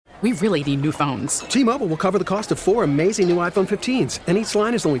We really need new phones. T-Mobile will cover the cost of 4 amazing new iPhone 15s, and each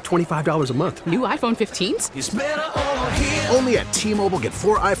line is only $25 a month. New iPhone 15s? It's better over here. Only at T-Mobile, get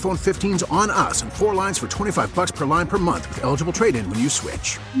 4 iPhone 15s on us and 4 lines for $25 per line per month with eligible trade-in when you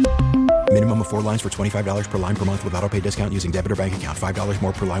switch. Minimum of 4 lines for $25 per line per month with autopay discount using debit or bank account. $5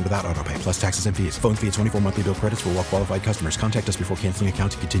 more per line without autopay, plus taxes and fees. Phone fee at 24 monthly bill credits for well-qualified customers. Contact us before canceling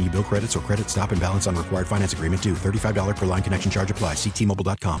account to continue bill credits or credit stop and balance on required finance agreement due. $35 per line connection charge applies. See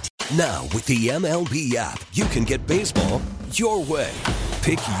T-Mobile.com. Now, with the MLB app, you can get baseball your way.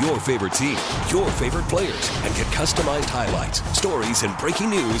 Pick your favorite team, your favorite players, and get customized highlights, stories, and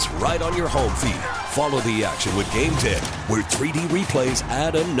breaking news right on your home feed. Follow the action with Game Day, where 3D replays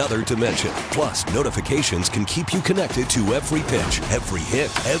add another dimension. Plus, notifications can keep you connected to every pitch, every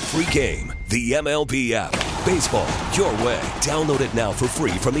hit, every game. The MLB app. Baseball your way. Download it now for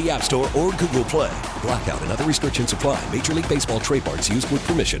free from the App Store or Google Play. Blackout and other restrictions apply. Major League Baseball trademarks used with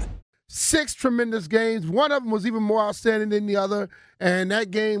permission. 6 tremendous games. One of them was even more outstanding than the other, and that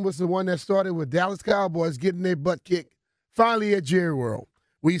game was the one that started with Dallas Cowboys getting their butt kicked finally at Jerry World.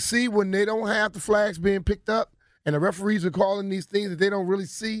 We see when they don't have the flags being picked up and the referees are calling these things that they don't really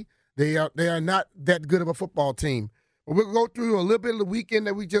see, they are not that good of a football team. But we'll go through a little bit of the weekend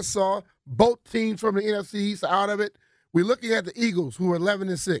that we just saw. Both teams from the NFC East are out of it. We're looking at the Eagles, who are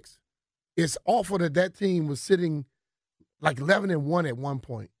 11-6. It's awful that team was sitting like 11-1 at one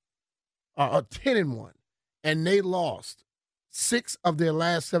point. Or 10-1, and they lost 6 of their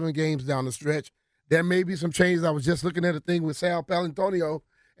last 7 games down the stretch. There may be some changes. I was just looking at a thing with Sal Palantonio,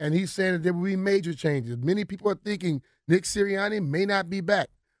 and he's saying that there will be major changes. Many people are thinking Nick Sirianni may not be back,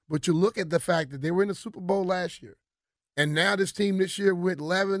 but you look at the fact that they were in the Super Bowl last year, and now this team this year went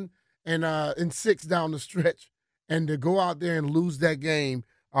 11-6 down the stretch, and to go out there and lose that game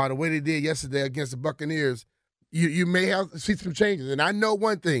the way they did yesterday against the Buccaneers, you may have to see some changes. And I know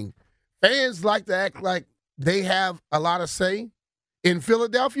one thing. Fans like to act like they have a lot of say. In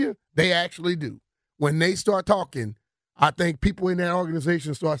Philadelphia, they actually do. When they start talking, I think people in that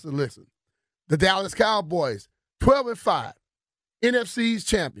organization starts to listen. The Dallas Cowboys, 12-5, NFC's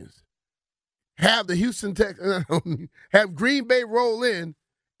champions, have the Houston Texans, have Green Bay roll in,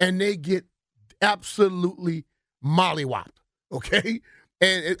 and they get absolutely mollywopped, okay?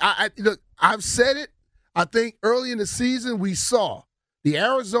 And look, I've said it. I think early in the season we saw the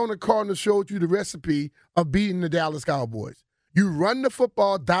Arizona Cardinals showed you the recipe of beating the Dallas Cowboys. You run the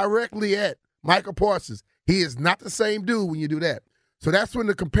football directly at Michael Parsons. He is not the same dude when you do that. So that's when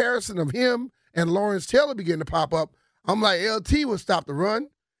the comparison of him and Lawrence Taylor began to pop up. I'm like, LT will stop the run.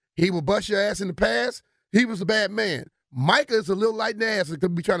 He will bust your ass in the pass. He was a bad man. Micah is a little light in the ass and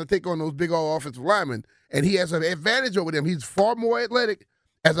could be trying to take on those big old offensive linemen, and he has an advantage over them. He's far more athletic.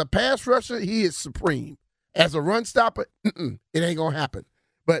 As a pass rusher, he is supreme. As a run stopper, it ain't going to happen.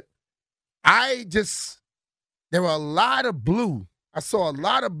 But there were a lot of blue. I saw a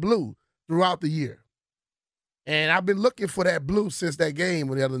lot of blue throughout the year. And I've been looking for that blue since that game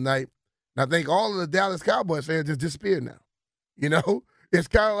the other night. And I think all of the Dallas Cowboys fans just disappeared now. You know? It's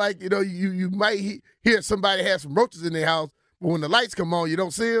kind of like, you might hear somebody has some roaches in their house, but when the lights come on, you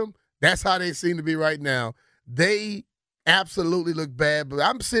don't see them. That's how they seem to be right now. They absolutely look bad. But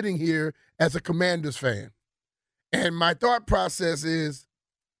I'm sitting here as a Commanders fan. And my thought process is,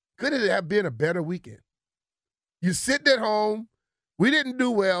 could it have been a better weekend? You sitting at home. We didn't do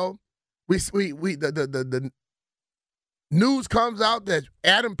well. The news comes out that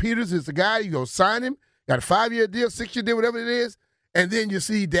Adam Peters is the guy. You go sign him. Got a 5-year deal, 6-year deal, whatever it is. And then you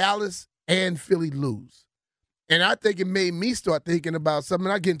see Dallas and Philly lose. And I think it made me start thinking about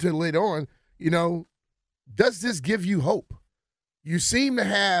something. I'll get into it later on. Does this give you hope? You seem to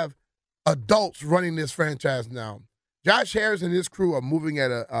have adults running this franchise now. Josh Harris and his crew are moving at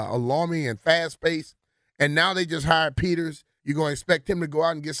a alarming and fast pace, and now they just hired Peters. You're going to expect him to go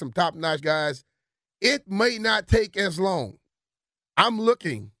out and get some top-notch guys. It may not take as long. I'm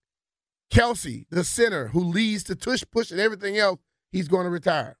looking. Kelsey, the center, who leads the tush push and everything else, he's going to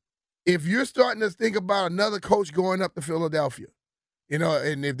retire. If you're starting to think about another coach going up to Philadelphia,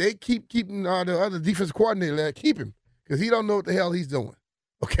 and if they keep keeping the other defensive coordinator, keep him, because he don't know what the hell he's doing.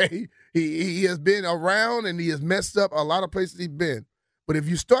 Okay? He has been around, and he has messed up a lot of places he's been. But if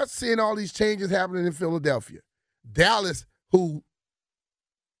you start seeing all these changes happening in Philadelphia, Dallas, who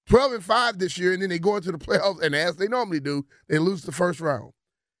 12-5 this year, and then they go into the playoffs, and as they normally do, they lose the first round.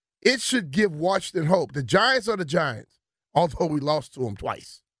 It should give Washington hope. The Giants are the Giants, although we lost to them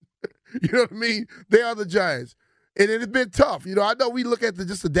twice. You know what I mean? They are the Giants. And it has been tough. I know we look at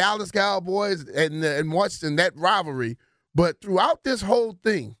just the Dallas Cowboys and Washington, that rivalry, but throughout this whole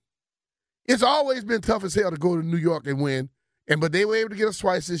thing, it's always been tough as hell to go to New York and win. But they were able to get us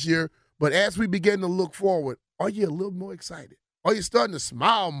twice this year. But as we begin to look forward, are you a little more excited? Are you starting to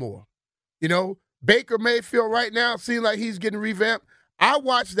smile more? You know, Baker Mayfield right now seems like he's getting revamped. I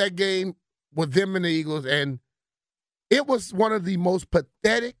watched that game with them and the Eagles, and it was one of the most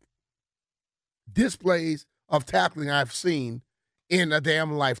pathetic displays of tackling I've seen in a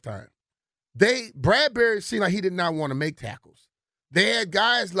damn lifetime. Bradbury seemed like he did not want to make tackles. They had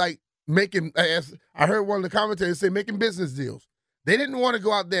guys like making, as I heard one of the commentators say, making business deals. They didn't want to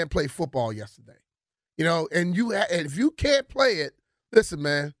go out there and play football yesterday. You know, and if you can't play it, listen,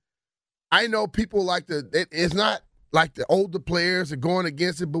 man, I know people like it's not like the older players are going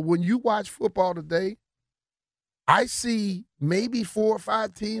against it, but when you watch football today, I see maybe 4 or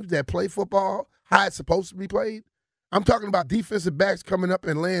 5 teams that play football how it's supposed to be played. I'm talking about defensive backs coming up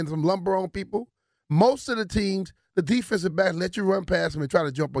and laying some lumber on people. Most of the teams, the defensive backs let you run past them and try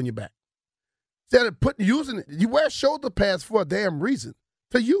to jump on your back. Instead of using it, you wear shoulder pads for a damn reason,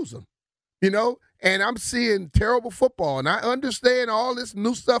 to use them, you know? And I'm seeing terrible football, and I understand all this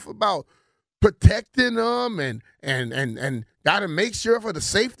new stuff about protecting them and got to make sure for the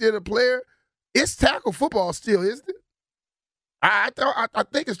safety of the player. It's tackle football still, isn't it? I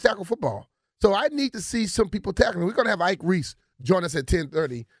think it's tackle football. So I need to see some people tackling. We're going to have Ike Reese join us at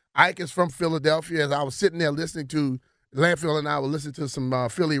 10:30. Ike is from Philadelphia. As I was sitting there listening to Landfill and I were listening to some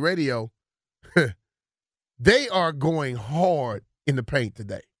Philly radio, they are going hard in the paint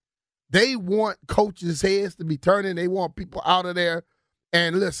today. They want coaches' heads to be turning. They want people out of there.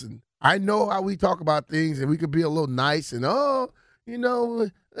 And listen, I know how we talk about things, and we could be a little nice and, I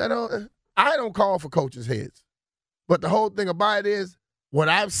don't call for coaches' heads. But the whole thing about it is, what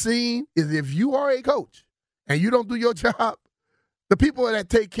I've seen is if you are a coach and you don't do your job, the people that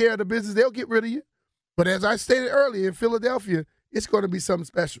take care of the business, they'll get rid of you. But as I stated earlier, in Philadelphia, it's going to be something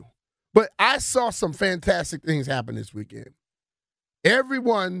special. But I saw some fantastic things happen this weekend.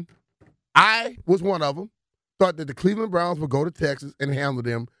 Everyone, I was one of them, thought that the Cleveland Browns would go to Texas and handle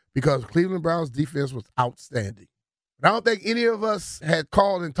them because Cleveland Browns' defense was outstanding. But I don't think any of us had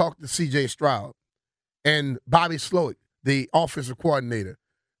called and talked to C.J. Stroud and Bobby Slowick, the offensive coordinator,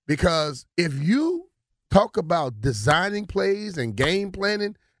 because if you talk about designing plays and game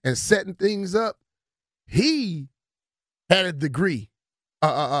planning and setting things up, he had a degree,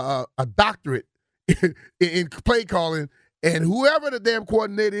 a doctorate in play calling, and whoever the damn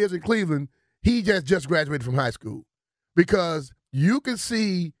coordinator is in Cleveland, he just graduated from high school, because you can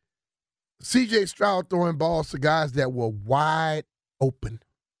see C.J. Stroud throwing balls to guys that were wide open.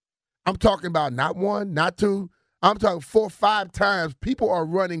 I'm talking about not one, not two. I'm talking 4 or 5 times. People are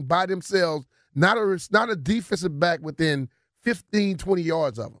running by themselves, not a defensive back within 15, 20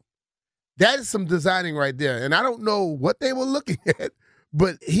 yards of them. That is some designing right there. And I don't know what they were looking at,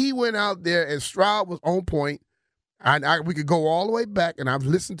 but he went out there and Stroud was on point. We could go all the way back, and I've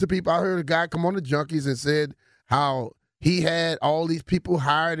listened to people. I heard a guy come on the Junkies and said how he had all these people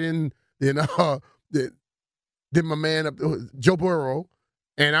hired in, then my man, Joe Burrow.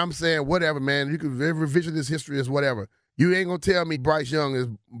 And I'm saying, whatever, man. You can revisionist history is whatever. You ain't going to tell me Bryce Young is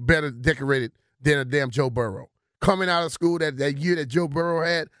better decorated than a damn Joe Burrow. Coming out of school that year that Joe Burrow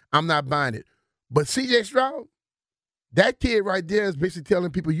had, I'm not buying it. But C.J. Stroud, that kid right there is basically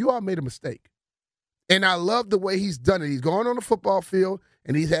telling people, you all made a mistake. And I love the way he's done it. He's gone on the football field,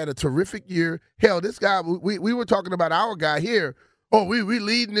 and he's had a terrific year. Hell, this guy, we were talking about our guy here. Oh, we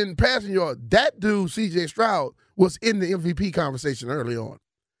leading in passing yards. That dude, C.J. Stroud, was in the MVP conversation early on.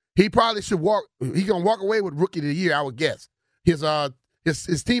 He probably should walk. He's gonna walk away with Rookie of the Year, I would guess. His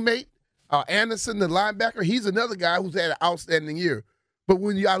teammate Anderson, the linebacker, he's another guy who's had an outstanding year. But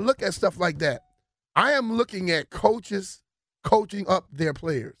when I look at stuff like that, I am looking at coaches coaching up their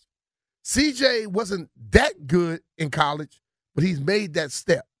players. CJ wasn't that good in college, but he's made that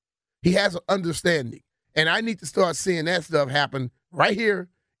step. He has an understanding, and I need to start seeing that stuff happen right here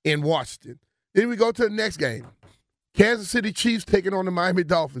in Washington. Then we go to the next game. Kansas City Chiefs taking on the Miami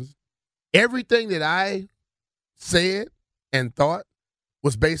Dolphins. Everything that I said and thought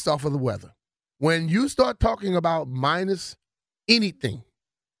was based off of the weather. When you start talking about minus anything,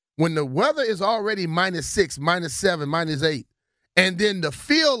 when the weather is already -6, -7, -8, and then the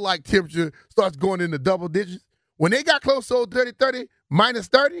feel-like temperature starts going into double digits, when they got close to 30,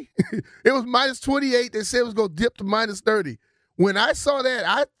 -30, it was -28. They said it was going to dip to -30. When I saw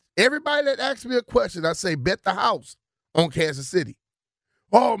that, everybody that asked me a question, I say, bet the house on Kansas City.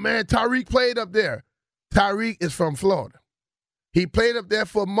 Oh, man, Tyreek played up there. Tyreek is from Florida. He played up there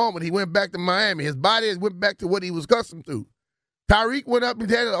for a moment. He went back to Miami. His body went back to what he was accustomed to. Tyreek went up and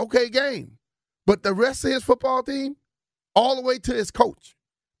had an okay game. But the rest of his football team, all the way to his coach.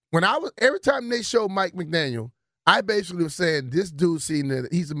 Every time they showed Mike McDaniel, I basically was saying this dude seen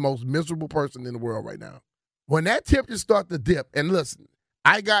that he's the most miserable person in the world right now. When that temperature started to dip, and listen,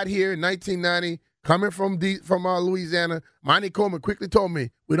 I got here in 1990, coming from Louisiana. Monty Coleman quickly told me,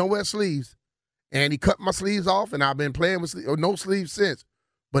 we don't wear sleeves. And he cut my sleeves off, and I've been playing with no sleeves since.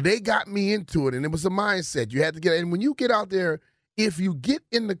 But they got me into it, and it was a mindset. You had to get, and when you get out there, if you get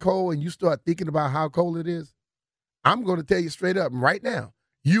in the cold and you start thinking about how cold it is, I'm going to tell you straight up, right now,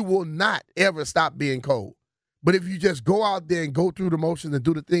 you will not ever stop being cold. But if you just go out there and go through the motions and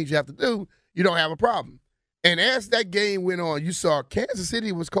do the things you have to do, you don't have a problem. And as that game went on, you saw Kansas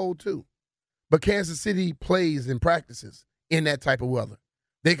City was cold too. But Kansas City plays and practices in that type of weather.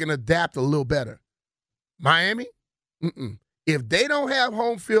 They can adapt a little better. Miami, if they don't have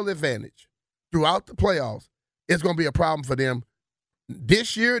home field advantage throughout the playoffs, it's going to be a problem for them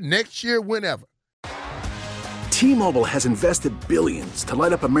this year, next year, whenever. T-Mobile has invested billions to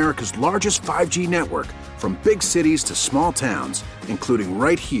light up America's largest 5G network, from big cities to small towns, including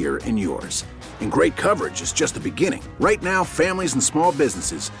right here in yours. And great coverage is just the beginning. Right now, families and small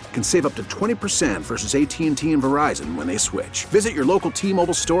businesses can save up to 20% versus AT&T and Verizon when they switch. Visit your local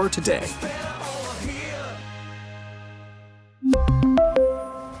T-Mobile store today.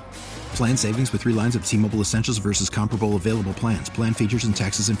 Plan savings with 3 lines of T-Mobile Essentials versus comparable available plans. Plan features and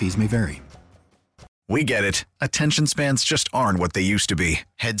taxes and fees may vary. We get it. Attention spans just aren't what they used to be.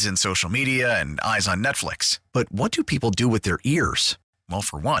 Heads in social media and eyes on Netflix. But what do people do with their ears? Well,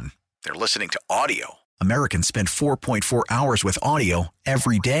 for one, they're listening to audio. Americans spend 4.4 hours with audio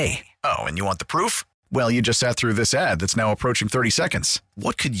every day. Oh, and you want the proof? Well, you just sat through this ad that's now approaching 30 seconds.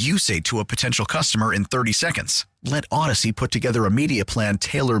 What could you say to a potential customer in 30 seconds? Let Odyssey put together a media plan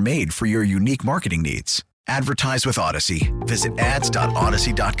tailor-made for your unique marketing needs. Advertise with Odyssey. Visit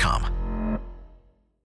ads.odyssey.com.